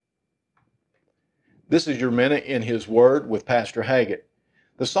This is your Minute in His Word with Pastor Haggett.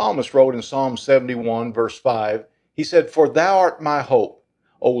 The psalmist wrote in Psalm 71, verse 5, he said, "For thou art my hope,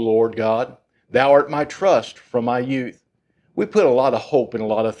 O Lord God. Thou art my trust from my youth." We put a lot of hope in a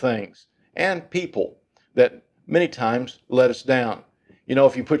lot of things and people that many times let us down. You know,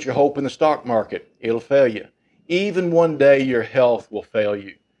 if you put your hope in the stock market, it'll fail you. Even one day your health will fail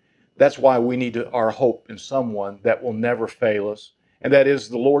you. That's why we need our hope in someone that will never fail us, and that is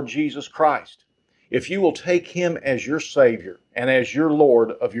the Lord Jesus Christ. If you will take Him as your Savior and as your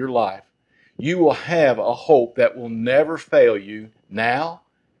Lord of your life, you will have a hope that will never fail you now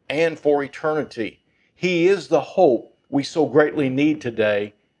and for eternity. He is the hope we so greatly need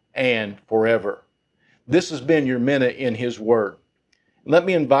today and forever. This has been your Minute in His Word. Let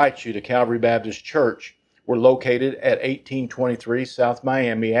me invite you to Calvary Baptist Church. We're located at 1823 South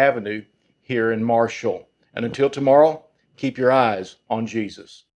Miami Avenue here in Marshall. And until tomorrow, keep your eyes on Jesus.